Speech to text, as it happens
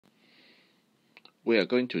we are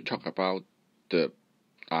going to talk about the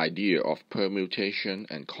idea of permutation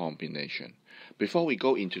and combination. Before we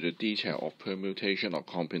go into the detail of permutation or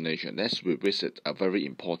combination, let's revisit a very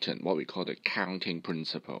important, what we call the counting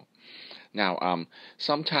principle. Now,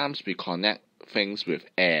 sometimes we connect things with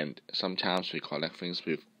and, sometimes we connect things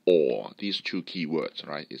with or. These two keywords,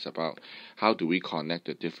 right? It's about how do we connect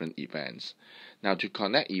the different events. Now, to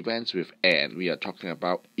connect events with and, we are talking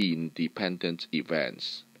about independent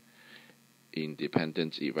events.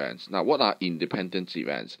 Independent events. Now, what are independent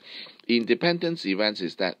events? Independent events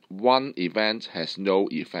is that one event has no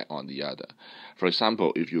effect on the other. For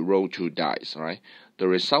example, if you roll two dice, right, the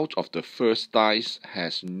result of the first dice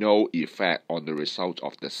has no effect on the result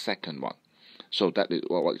of the second one. So that is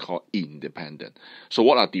what we call independent. So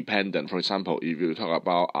what are dependent? For example, if you talk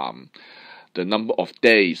about the number of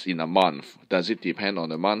days in a month, does it depend on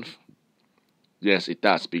the month? Yes, it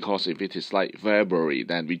does, because if it is like February,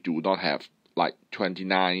 then we do not have like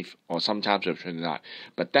 29th, or sometimes we have 29th,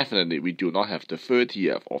 but definitely we do not have the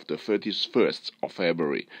 30th of the 31st of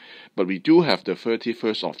February, but we do have the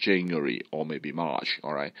 31st of January or maybe March.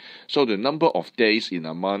 All right, so the number of days in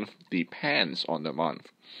a month depends on the month,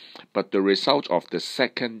 but the result of the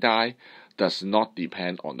second die does not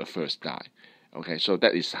depend on the first die. Okay, so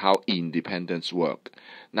that is how independence work.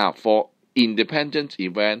 Now, for independent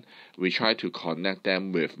event, we try to connect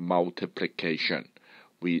them with multiplication.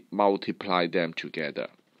 We multiply them together.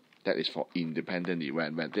 That is for independent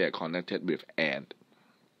event when they are connected with and.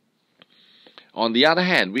 On the other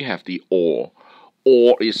hand, we have the or.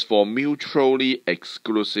 Or is for mutually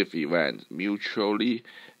exclusive events. Mutually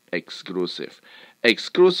exclusive.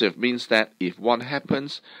 Exclusive means that if one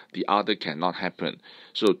happens, the other cannot happen.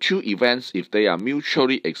 So two events, if they are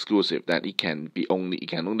mutually exclusive, then it can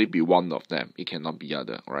only be one of them. It cannot be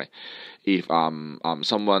other, right? If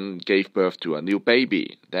someone gave birth to a new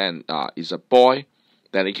baby, then it's a boy,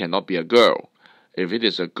 then it cannot be a girl. If it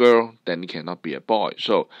is a girl, then it cannot be a boy.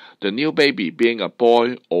 So the new baby being a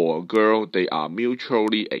boy or a girl, they are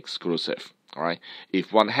mutually exclusive. Alright.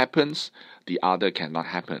 If one happens, the other cannot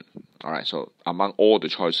happen. Alright, so among all the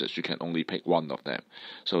choices, you can only pick one of them.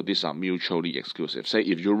 So these are mutually exclusive. Say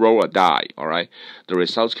if you roll a die, alright, the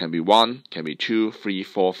results can be 1, can be 2, 3,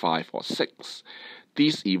 4, 5, or 6.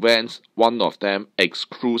 These events, one of them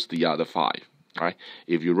excludes the other 5. Alright,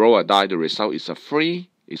 if you roll a die, the result is a 3.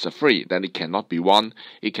 It's a 3, then it cannot be 1,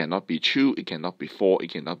 it cannot be 2, it cannot be 4,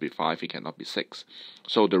 it cannot be 5, it cannot be 6.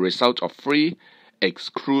 So the result of 3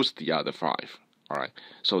 excludes the other 5. Alright,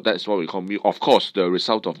 so that's what we call of course, the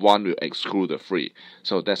result of 1 will exclude the 3.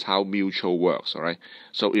 So that's how mutual works. Alright,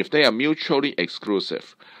 so if they are mutually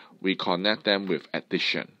exclusive, we connect them with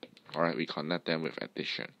addition. Alright, we connect them with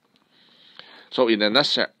addition. So in a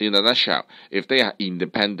nutshell, if they are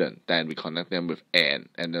independent, then we connect them with and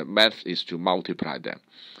the method is to multiply them.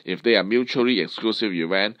 If they are mutually exclusive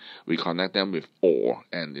event, we connect them with or,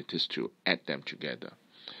 and it is to add them together.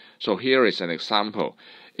 So here is an example.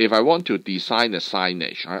 If I want to design a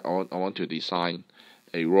signage, I want to design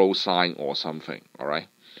a road sign or something. All right.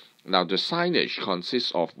 Now the signage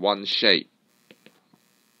consists of one shape,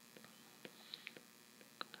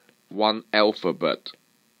 one alphabet,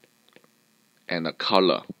 and a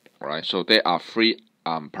color. All right. So there are 3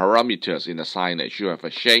 parameters in the signage. You have a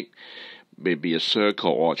shape, maybe a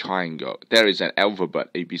circle or a triangle. There is an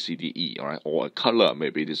alphabet A, B, C, D, E, all right, or a color.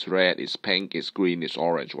 Maybe it is red, it's pink, it's green, it's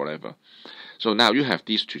orange, whatever. So now you have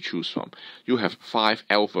these to choose from. You have 5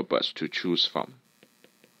 alphabets to choose from.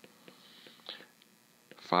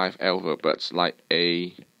 5 alphabets like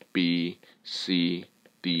A, B, C,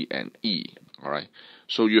 D, and E. All right.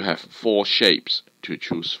 So you have 4 shapes to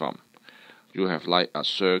choose from. You have like a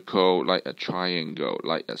circle, like a triangle,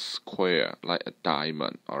 like a square, like a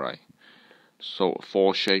diamond. All right. So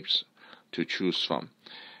 4 shapes to choose from,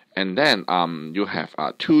 and then you have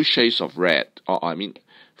 2 shades of red, or I mean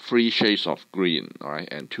 3 shades of green, all right,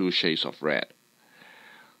 and 2 shades of red.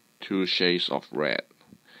 2 shades of red.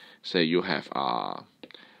 Say you have a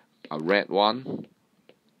red one,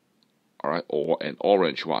 all right, or an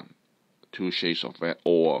orange one. 2 shades of red,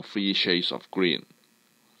 or 3 shades of green.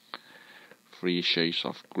 3 shades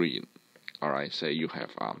of green. All right. Say you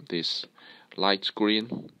have this light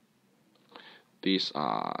green. These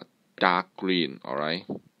are dark green, alright?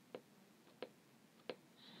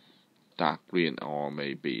 Dark green, or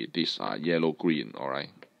maybe these are yellow green, alright?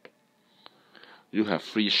 You have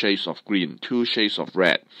 3 shades of green, 2 shades of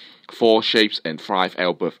red, 4 shapes, and 5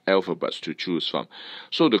 alphabets to choose from.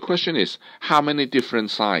 So the question is, how many different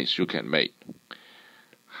signs you can make?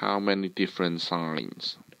 How many different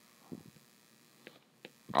signs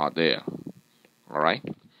are there? Alright?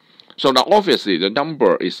 So now obviously the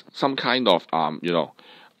number is some kind of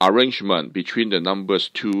arrangement between the numbers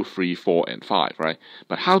 2, 3, 4, and 5, right?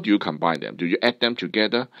 But how do you combine them? Do you add them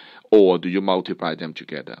together or do you multiply them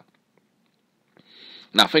together?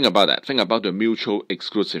 Now think about that. Think about the mutual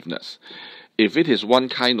exclusiveness. If it is one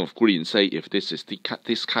kind of green, say if this is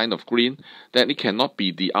this kind of green, then it cannot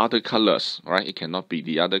be the other colors, right? It cannot be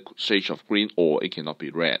the other shades of green, or it cannot be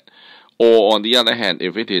red. Or on the other hand,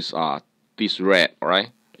 if it is this red, right?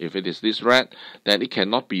 If it is this red, then it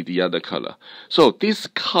cannot be the other color. So these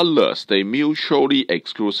colors, they mutually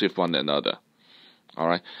exclusive one another.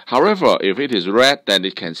 Alright. However, if it is red, then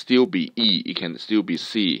it can still be E, it can still be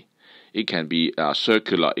C, it can be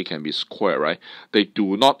circular, it can be square, right? They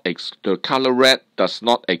do not, the color red does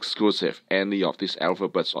not exclusive any of these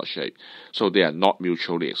alphabets or shape. So they are not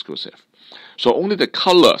mutually exclusive. So only the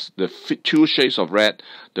colors, the 2 shades of red,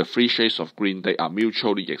 the 3 shades of green, they are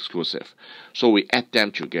mutually exclusive. So we add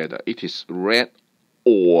them together. It is red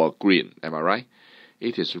or green. Am I right?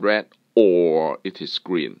 It is red or it is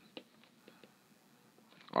green.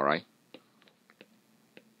 Alright.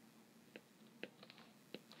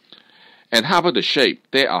 And how about the shape?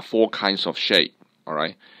 There are 4 kinds of shape.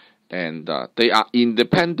 Alright. And they are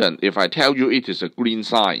independent. If I tell you it is a green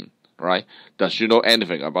sign, right? Does you know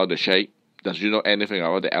anything about the shape? Does you know anything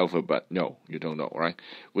about the alphabet? No, you don't know, right?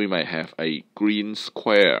 We might have a green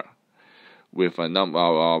square with a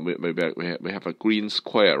number. We have a green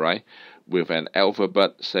square, right? With an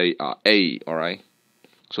alphabet, say A, all right?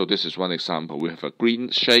 So this is one example. We have a green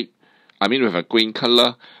shape. We have a green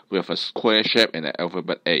color. We have a square shape and an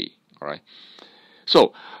alphabet A, all right?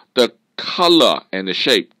 So the color and the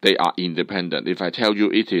shape, they are independent. If I tell you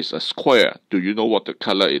it is a square, do you know what the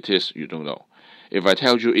color it is? You don't know. If I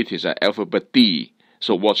tell you it is an alphabet D,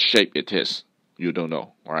 so what shape it is? You don't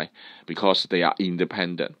know, alright? Because they are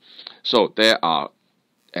independent. So there are,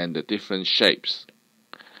 and the different shapes,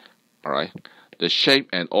 alright? The shape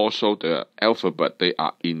and also the alphabet, they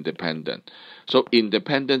are independent. So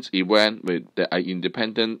independent event with the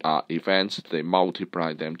independent events, they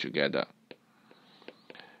multiply them together.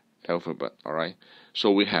 Alphabet, alright?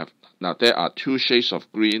 So we have, now there are 2 shades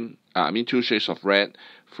of green, 2 shades of red,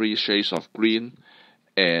 3 shades of green,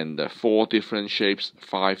 and 4 different shapes,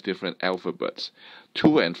 5 different alphabets.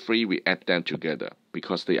 2 and 3, we add them together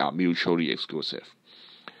because they are mutually exclusive.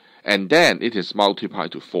 And then it is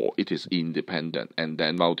multiplied to 4. It is independent, and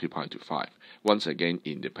then multiplied to 5. Once again,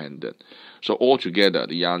 independent. So altogether,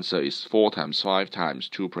 the answer is 4 times 5 times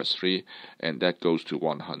 2 plus 3, and that goes to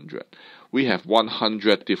 100. We have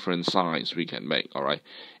 100 different signs we can make, alright?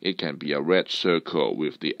 It can be a red circle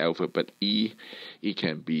with the alphabet E. It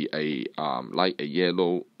can be a like a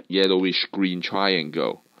yellowish green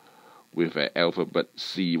triangle with an alphabet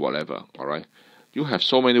C, whatever, alright? You have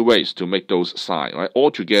so many ways to make those signs, right?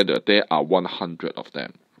 Altogether, there are 100 of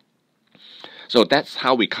them. So that's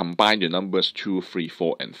how we combine the numbers 2, 3,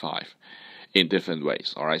 4, and 5 in different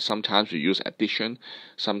ways, alright? Sometimes we use addition,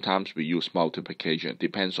 sometimes we use multiplication.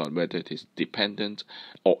 Depends on whether it is dependent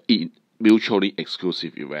or mutually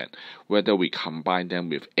exclusive event, whether we combine them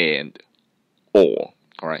with and, or,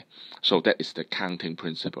 alright? So that is the counting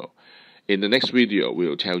principle. In the next video, we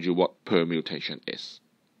will tell you what permutation is.